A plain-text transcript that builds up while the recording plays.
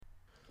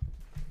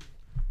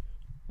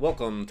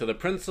Welcome to the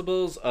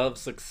Principles of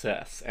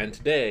Success, and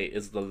today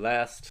is the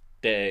last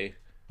day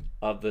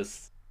of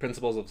this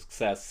Principles of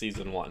Success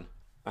Season 1.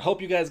 I hope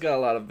you guys got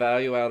a lot of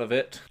value out of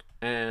it,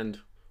 and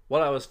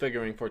what I was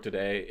figuring for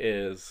today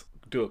is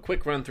do a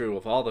quick run through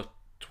of all the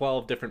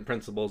 12 different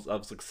principles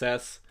of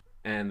success,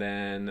 and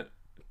then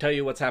tell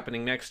you what's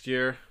happening next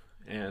year,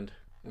 and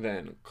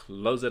then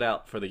close it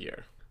out for the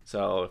year.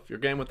 So if you're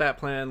game with that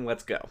plan,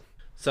 let's go.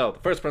 So the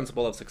first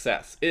principle of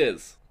success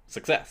is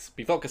success.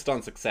 Be focused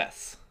on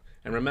success.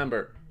 And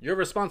remember, you're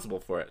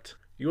responsible for it.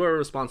 You are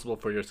responsible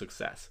for your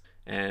success.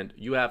 And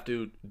you have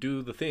to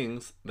do the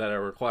things that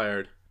are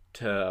required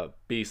to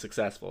be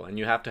successful. And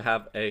you have to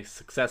have a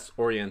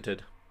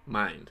success-oriented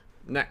mind.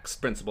 Next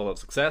principle of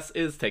success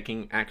is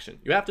taking action.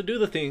 You have to do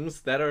the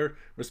things that are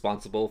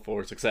responsible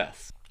for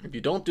success. If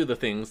you don't do the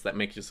things that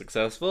make you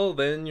successful,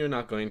 then you're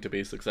not going to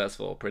be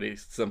successful. Pretty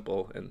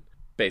simple and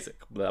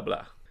basic, blah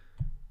blah.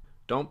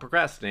 Don't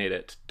procrastinate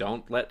it.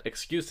 Don't let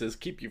excuses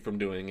keep you from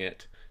doing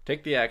it.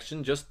 Take the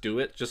action, just do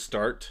it, just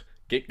start,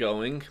 get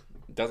going.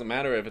 It doesn't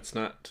matter if it's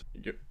not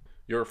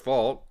your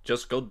fault,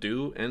 just go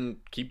do and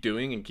keep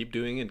doing and keep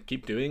doing and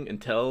keep doing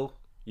until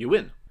you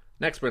win.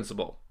 Next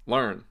principle,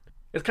 learn.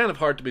 It's kind of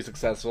hard to be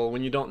successful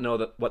when you don't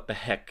know what the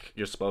heck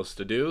you're supposed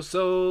to do,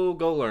 so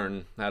go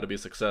learn how to be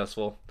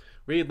successful.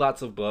 Read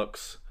lots of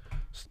books,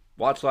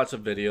 watch lots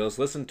of videos,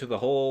 listen to the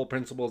whole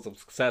Principles of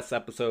Success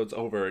episodes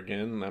over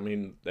again. I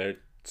mean, they're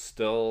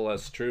still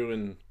as true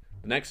in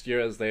the next year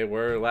as they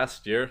were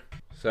last year.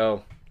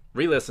 So,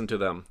 re-listen to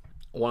them.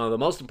 One of the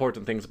most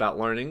important things about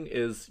learning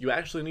is you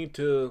actually need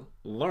to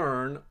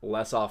learn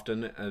less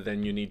often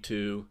than you need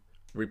to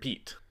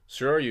repeat.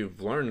 Sure,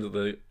 you've learned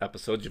the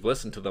episodes, you've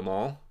listened to them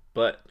all,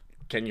 but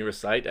can you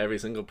recite every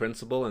single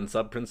principle and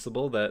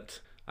sub-principle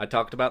that I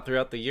talked about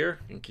throughout the year?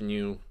 And can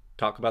you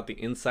talk about the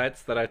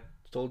insights that I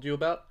told you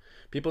about?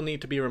 People need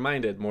to be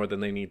reminded more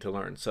than they need to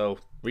learn, so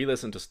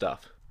re-listen to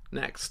stuff.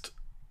 Next,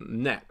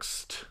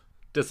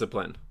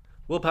 discipline.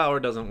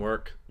 Willpower doesn't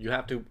work. You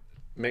have to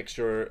make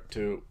sure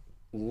to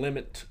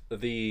limit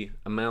the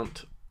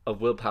amount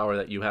of willpower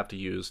that you have to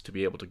use to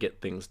be able to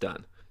get things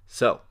done.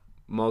 So,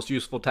 most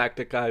useful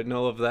tactic I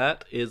know of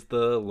that is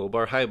the low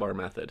bar, high bar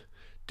method.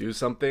 Do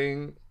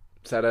something,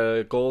 set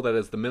a goal that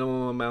is the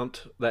minimum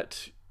amount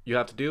that you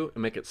have to do,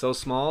 and make it so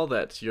small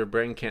that your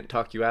brain can't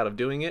talk you out of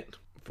doing it.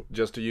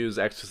 Just to use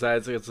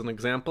exercise as an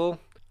example,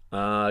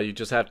 you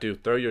just have to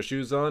throw your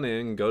shoes on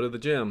and go to the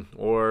gym.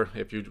 Or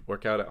if you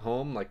work out at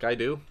home like I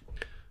do,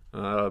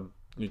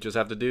 you just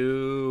have to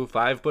do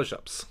 5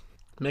 push-ups.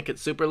 Make it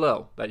super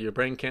low that your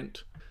brain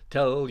can't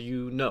tell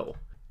you no.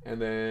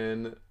 And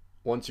then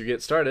once you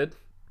get started,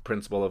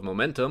 principle of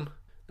momentum,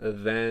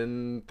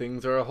 then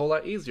things are a whole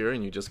lot easier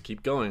and you just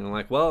keep going. I'm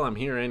like, well, I'm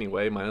here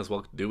anyway, might as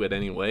well do it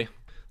anyway.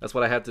 That's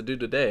what I had to do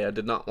today. I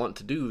did not want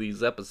to do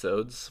these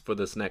episodes for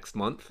this next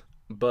month,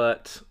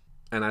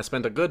 and I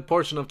spent a good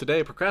portion of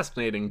today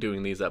procrastinating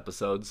doing these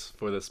episodes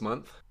for this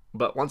month.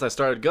 But once I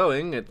started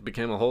going, it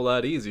became a whole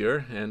lot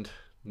easier, and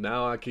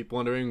now I keep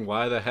wondering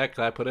why the heck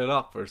I put it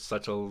off for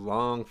such a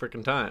long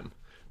freaking time.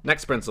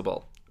 Next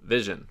principle,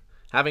 vision.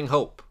 Having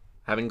hope,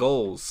 having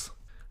goals,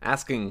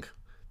 asking,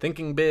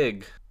 thinking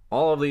big.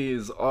 All of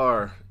these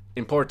are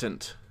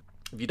important.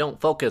 If you don't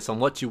focus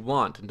on what you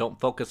want and don't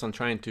focus on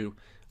trying to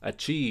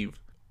achieve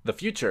the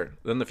future,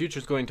 then the future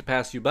is going to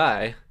pass you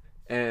by,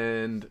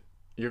 and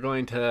you're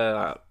going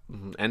to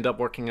end up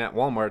working at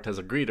Walmart as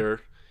a greeter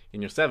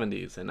in your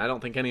 70s, and I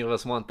don't think any of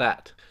us want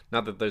that.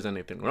 Not that there's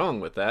anything wrong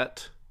with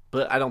that,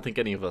 but I don't think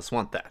any of us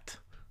want that.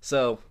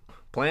 So,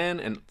 plan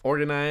and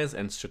organize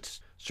and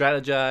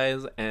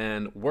strategize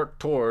and work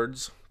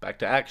towards, back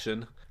to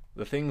action,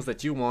 the things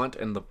that you want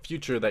and the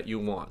future that you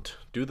want.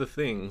 Do the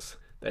things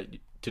that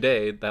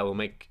today that will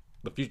make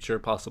the future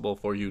possible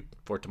for you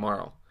for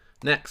tomorrow.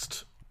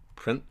 Next,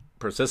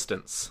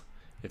 persistence.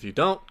 If you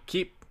don't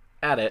keep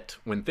at it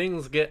when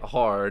things get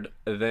hard,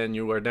 then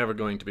you are never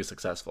going to be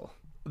successful.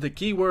 The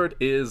key word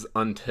is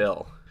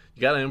until.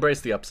 You gotta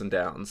embrace the ups and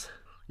downs.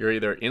 You're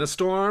either in a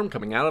storm,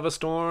 coming out of a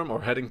storm,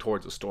 or heading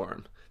towards a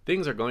storm.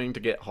 Things are going to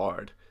get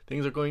hard.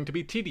 Things are going to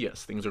be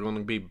tedious. Things are going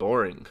to be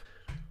boring.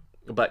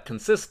 But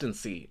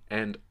consistency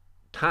and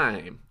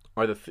time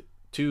are the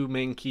two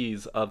main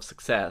keys of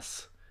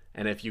success.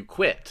 And if you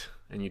quit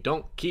and you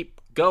don't keep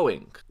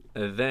going,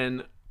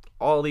 then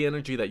all the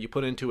energy that you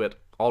put into it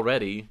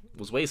already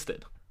was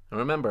wasted. And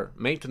remember,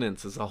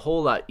 maintenance is a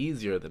whole lot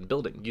easier than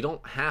building. You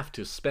don't have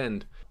to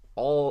spend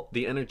all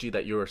the energy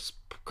that you're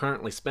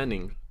currently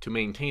spending to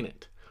maintain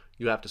it.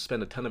 You have to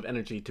spend a ton of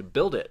energy to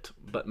build it,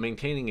 but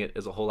maintaining it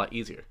is a whole lot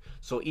easier.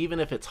 So even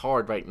if it's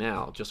hard right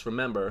now, just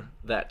remember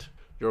that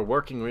you're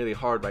working really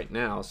hard right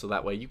now, so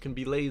that way you can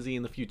be lazy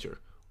in the future.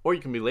 Or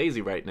you can be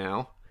lazy right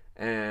now,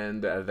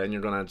 and then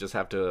you're gonna just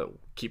have to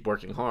keep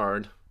working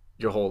hard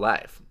your whole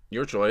life.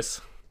 Your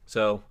choice.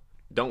 So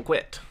don't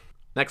quit.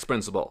 Next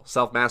principle,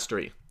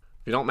 self-mastery.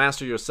 If you don't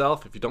master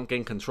yourself, if you don't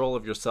gain control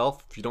of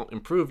yourself, if you don't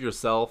improve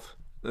yourself,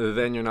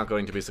 then you're not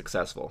going to be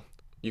successful.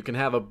 You can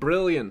have a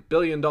brilliant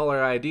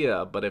billion-dollar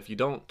idea, but if you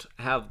don't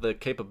have the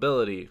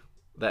capability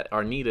that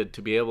are needed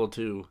to be able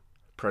to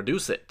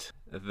produce it,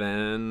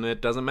 then it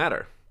doesn't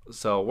matter.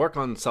 So work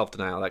on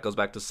self-denial. That goes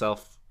back to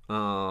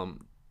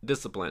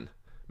self-discipline.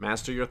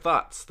 Master your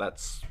thoughts.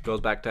 That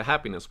goes back to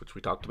happiness, which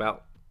we talked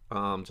about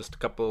just a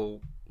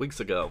couple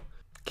weeks ago.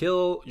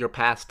 Kill your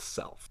past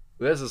self.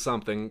 This is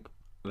something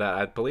that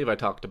I believe I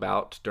talked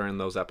about during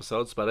those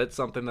episodes, but it's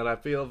something that I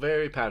feel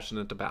very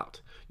passionate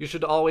about. You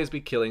should always be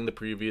killing the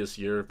previous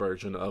year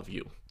version of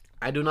you.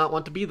 I do not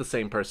want to be the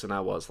same person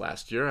I was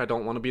last year. I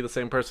don't want to be the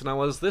same person I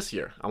was this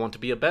year. I want to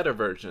be a better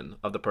version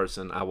of the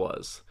person I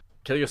was.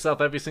 Kill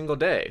yourself every single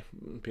day.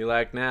 Be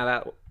like,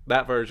 nah,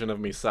 that version of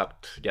me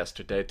sucked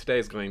yesterday.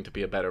 Today's going to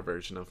be a better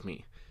version of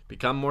me.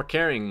 Become more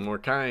caring, more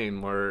kind,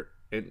 more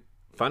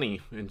funny.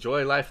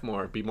 Enjoy life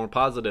more. Be more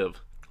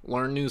positive.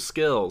 Learn new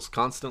skills.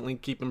 Constantly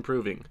keep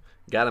improving.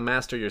 You gotta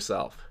master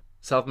yourself.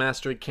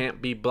 Self-mastery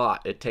can't be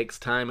bought. It takes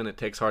time and it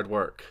takes hard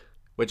work.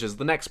 Which is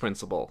the next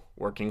principle,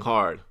 working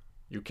hard.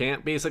 You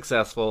can't be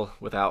successful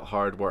without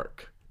hard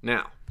work.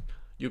 Now,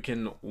 you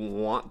can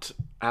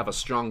have a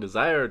strong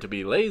desire to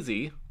be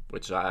lazy,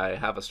 which I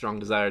have a strong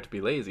desire to be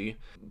lazy,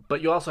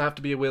 but you also have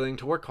to be willing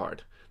to work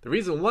hard. The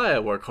reason why I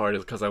work hard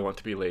is because I want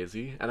to be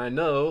lazy, and I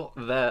know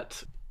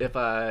that if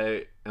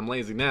I am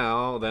lazy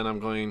now, then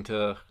I'm going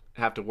to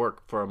have to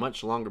work for a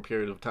much longer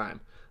period of time.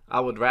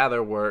 I would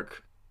rather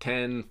work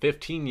 10,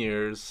 15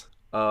 years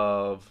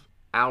of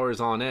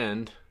hours on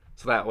end,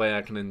 so that way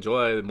I can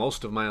enjoy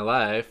most of my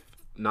life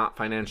not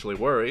financially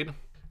worried,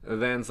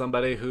 than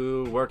somebody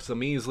who works a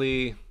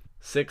measly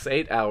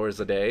 6-8 hours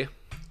a day,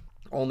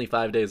 only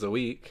 5 days a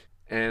week,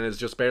 and is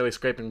just barely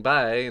scraping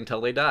by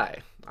until they die.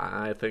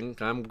 I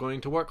think I'm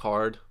going to work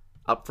hard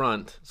up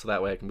front so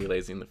that way I can be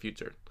lazy in the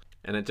future.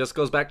 And it just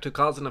goes back to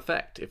cause and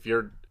effect. If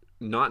you're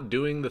not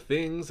doing the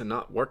things and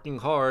not working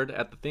hard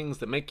at the things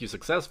that make you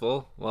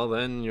successful, well,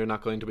 then you're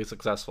not going to be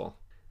successful.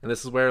 And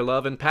this is where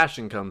love and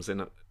passion comes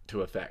into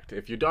effect.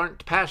 If you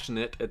aren't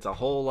passionate, it's a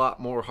whole lot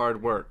more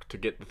hard work to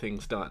get the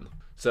things done.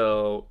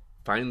 So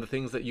find the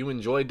things that you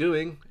enjoy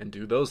doing and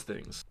do those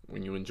things.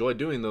 When you enjoy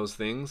doing those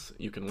things,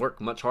 you can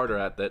work much harder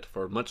at that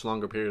for a much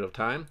longer period of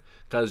time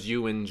because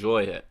you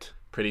enjoy it.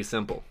 Pretty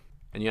simple.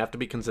 And you have to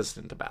be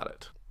consistent about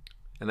it.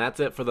 And that's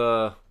it for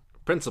the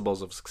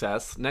principles of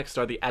success. Next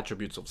are the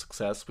attributes of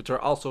success, which are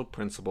also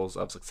principles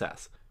of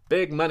success.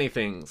 Big money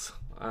things.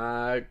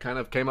 I kind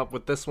of came up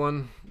with this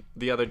one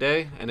the other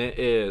day, and it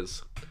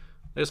is: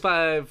 there's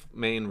 5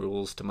 main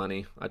rules to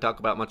money. I talk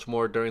about much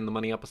more during the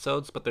money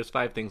episodes, but there's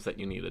 5 things that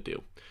you need to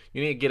do.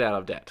 You need to get out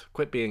of debt.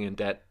 Quit being in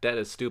debt. Debt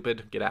is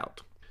stupid. Get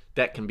out.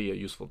 Debt can be a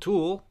useful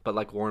tool, but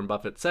like Warren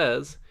Buffett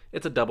says,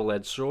 it's a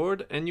double-edged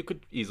sword, and you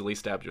could easily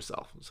stab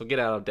yourself. So get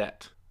out of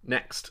debt.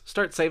 Next,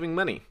 start saving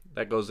money.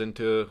 That goes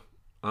into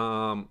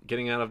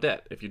getting out of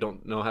debt. If you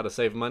don't know how to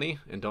save money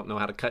and don't know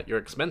how to cut your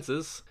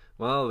expenses,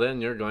 well, then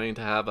you're going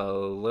to have a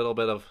little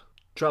bit of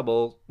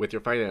trouble with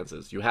your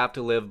finances. You have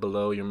to live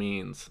below your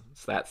means.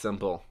 It's that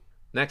simple.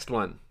 Next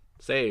one,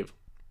 save.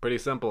 Pretty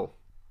simple.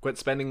 Quit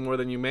spending more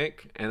than you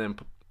make and then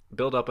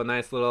build up a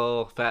nice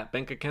little fat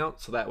bank account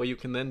so that way you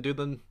can then do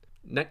the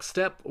next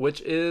step, which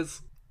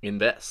is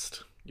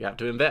invest. You have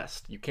to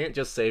invest. You can't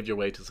just save your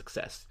way to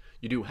success.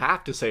 You do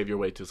have to save your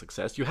way to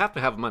success. You have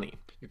to have money.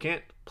 You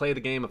can't play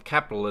the game of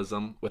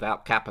capitalism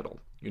without capital.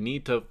 You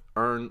need to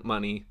earn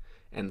money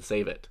and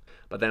save it.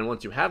 But then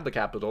once you have the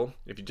capital,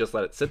 if you just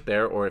let it sit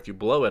there or if you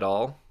blow it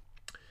all,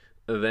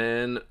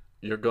 then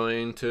you're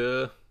going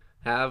to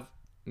have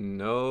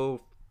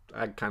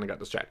I kind of got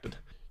distracted.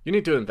 You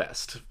need to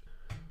invest.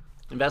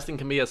 Investing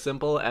can be as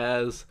simple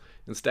as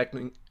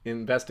investing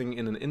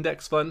in an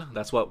index fund.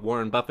 That's what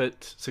Warren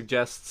Buffett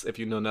suggests if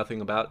you know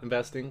nothing about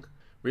investing.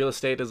 Real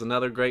estate is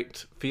another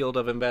great field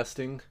of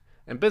investing,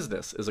 and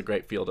business is a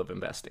great field of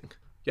investing.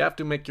 You have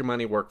to make your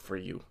money work for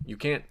you. You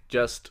can't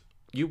just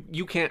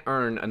you can't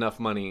earn enough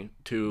money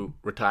to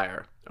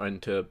retire and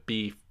to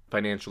be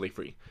financially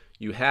free.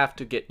 You have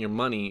to get your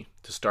money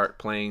to start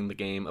playing the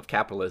game of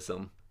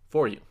capitalism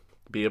for you.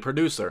 Be a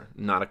producer,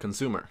 not a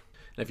consumer.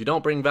 And if you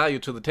don't bring value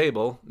to the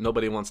table,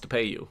 nobody wants to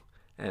pay you.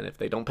 And if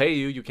they don't pay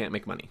you, you can't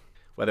make money,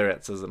 whether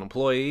it's as an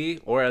employee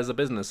or as a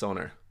business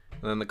owner.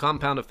 And then the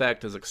compound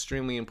effect is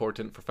extremely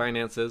important for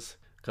finances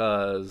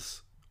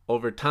because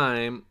over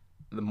time,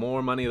 the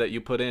more money that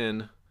you put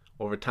in,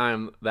 over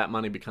time, that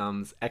money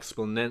becomes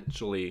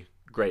exponentially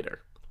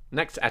greater.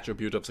 Next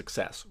attribute of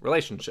success,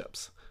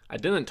 relationships. I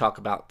didn't talk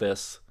about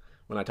this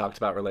when I talked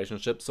about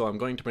relationships, so I'm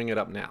going to bring it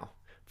up now.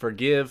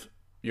 Forgive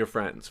your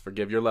friends,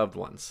 forgive your loved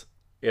ones.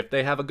 If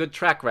they have a good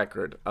track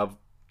record of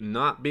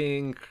not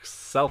being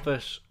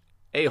selfish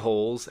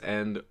a-holes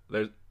and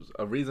there's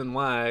a reason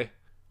why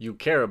you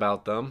care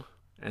about them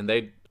and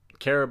they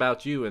care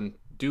about you and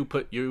do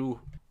put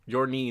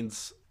your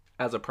needs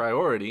as a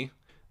priority,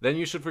 then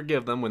you should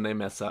forgive them when they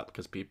mess up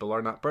because people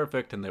are not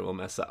perfect and they will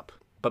mess up.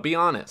 But be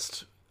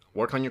honest.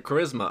 Work on your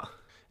charisma.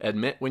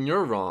 Admit when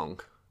you're wrong.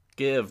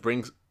 Give,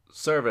 bring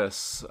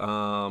service,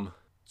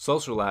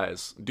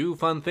 socialize. Do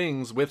fun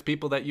things with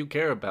people that you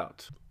care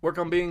about. Work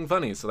on being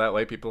funny so that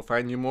way people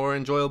find you more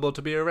enjoyable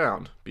to be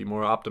around. Be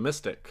more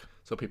optimistic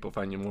so people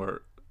find you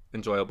more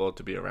enjoyable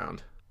to be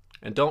around.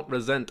 And don't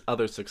resent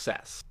other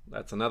success.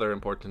 That's another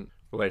important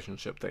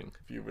relationship thing.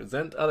 If you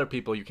resent other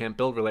people, you can't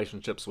build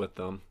relationships with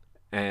them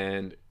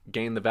and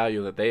gain the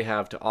value that they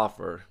have to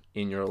offer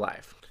in your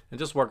life. And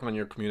just work on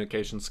your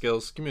communication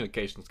skills.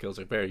 Communication skills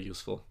are very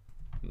useful.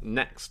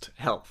 Next,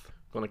 health.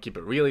 Going to keep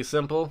it really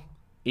simple.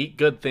 Eat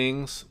good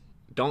things.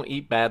 Don't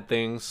eat bad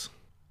things.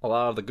 A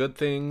lot of the good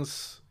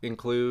things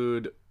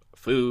include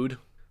food.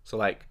 So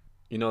like,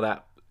 you know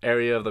that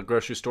area of the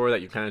grocery store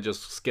that you kind of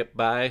just skip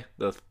by,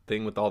 the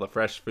thing with all the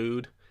fresh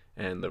food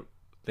and the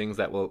things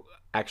that will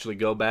actually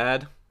go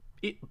bad?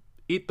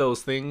 Eat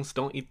those things.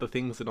 Don't eat the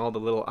things in all the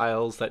little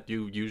aisles that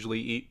you usually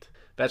eat.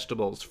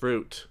 Vegetables,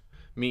 fruit,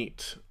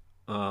 meat,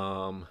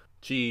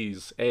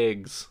 cheese,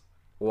 eggs.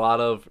 A lot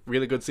of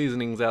really good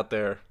seasonings out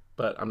there.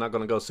 But I'm not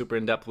going to go super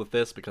in depth with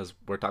this because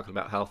we're talking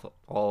about health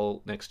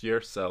all next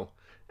year. So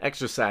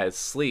exercise,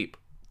 sleep,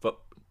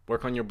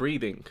 work on your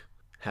breathing.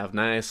 Have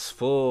nice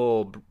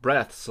full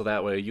breaths so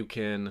that way you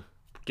can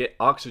get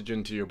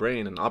oxygen to your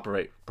brain and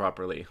operate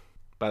properly.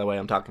 By the way,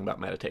 I'm talking about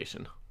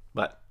meditation.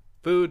 But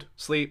food,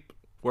 sleep,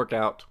 work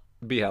out,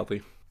 be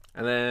healthy.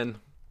 And then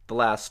the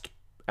last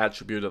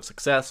attribute of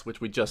success,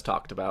 which we just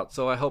talked about.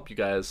 So I hope you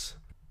guys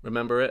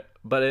remember it.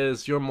 But it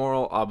is your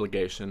moral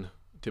obligation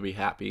to be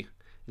happy.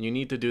 And you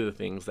need to do the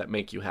things that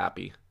make you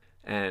happy.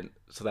 And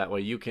so that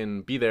way you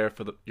can be there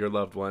for your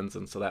loved ones.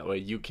 And so that way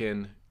you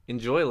can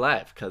enjoy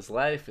life, because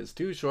life is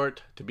too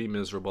short to be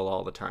miserable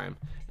all the time.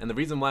 And the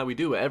reason why we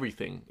do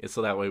everything is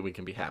so that way we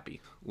can be happy.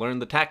 Learn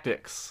the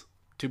tactics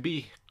to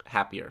be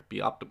happier.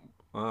 Work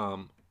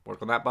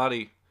on that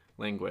body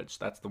language.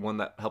 That's the one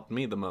that helped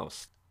me the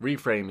most.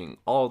 Reframing,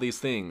 all these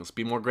things.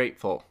 Be more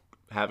grateful.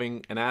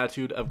 Having an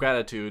attitude of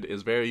gratitude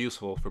is very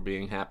useful for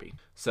being happy.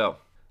 So,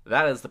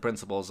 that is the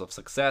principles of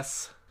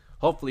success.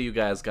 Hopefully you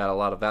guys got a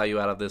lot of value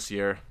out of this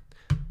year.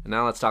 And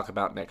now let's talk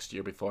about next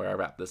year before I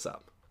wrap this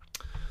up.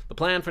 The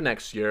plan for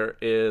next year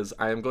is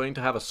I am going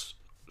to have a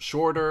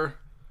shorter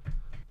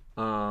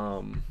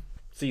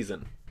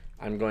season.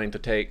 I'm going to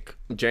take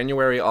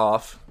January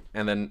off,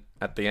 and then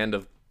at the end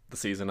of the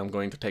season, I'm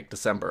going to take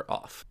December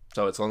off.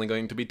 So it's only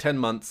going to be 10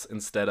 months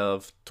instead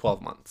of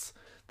 12 months.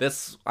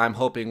 This, I'm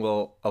hoping,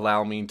 will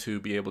allow me to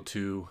be able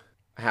to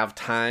have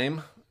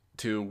time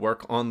to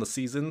work on the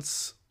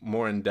seasons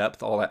more in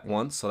depth all at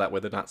once, so that way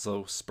they're not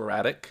so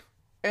sporadic.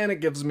 And it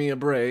gives me a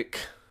break,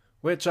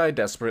 which I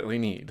desperately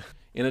need.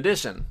 In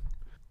addition,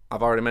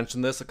 I've already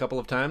mentioned this a couple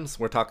of times,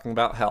 we're talking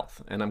about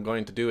health, and I'm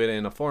going to do it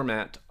in a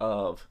format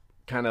of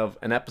kind of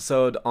an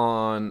episode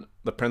on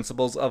the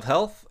principles of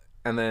health,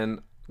 and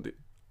then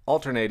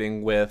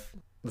alternating with,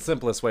 the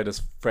simplest way to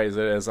phrase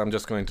it is I'm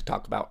just going to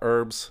talk about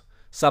herbs,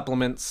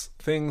 supplements,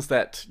 things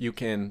that you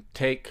can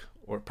take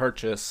or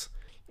purchase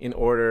in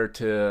order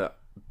to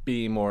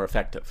be more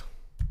effective.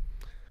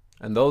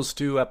 And those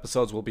two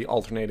episodes will be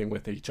alternating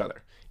with each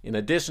other. In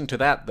addition to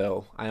that,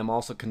 though, I am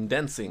also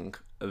condensing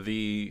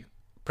the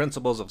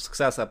Principles of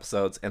Success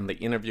episodes and the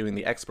Interviewing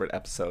the Expert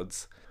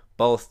episodes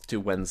both to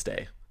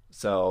Wednesday.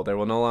 So there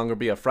will no longer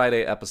be a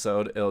Friday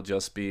episode, it'll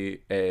just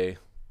be a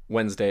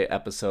Wednesday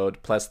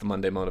episode plus the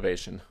Monday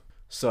motivation.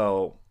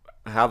 So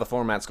how the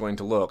format's going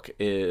to look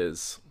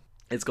is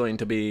it's going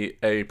to be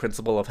a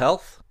principle of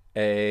health,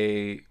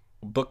 a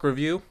book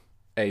review,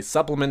 a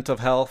supplement of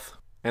health,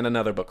 and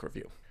another book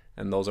review.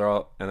 And those are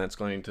all, and it's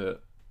going to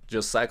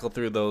just cycle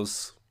through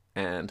those,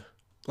 and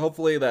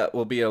hopefully that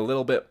will be a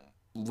little bit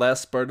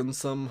less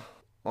burdensome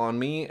on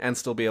me and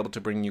still be able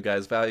to bring you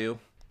guys value.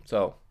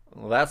 So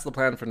that's the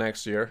plan for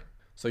next year.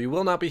 So you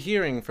will not be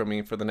hearing from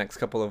me for the next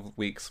couple of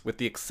weeks, with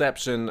the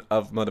exception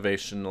of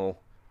Motivational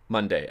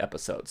Monday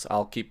episodes.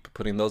 I'll keep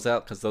putting those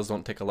out because those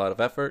don't take a lot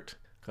of effort,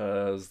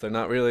 because they're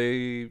not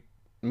really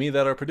me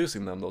that are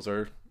producing them. Those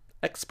are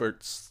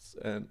experts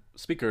and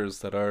speakers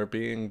that are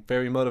being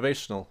very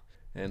motivational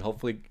and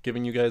hopefully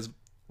giving you guys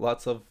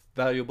lots of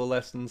valuable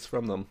lessons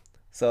from them.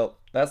 So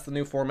that's the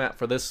new format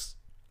for this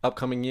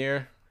upcoming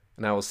year,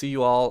 and I will see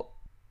you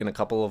all in a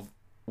couple of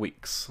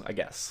weeks, I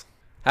guess.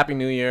 Happy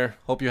New Year.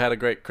 Hope you had a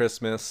great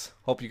Christmas.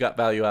 Hope you got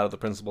value out of the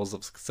Principles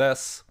of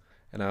Success,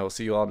 and I will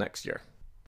see you all next year.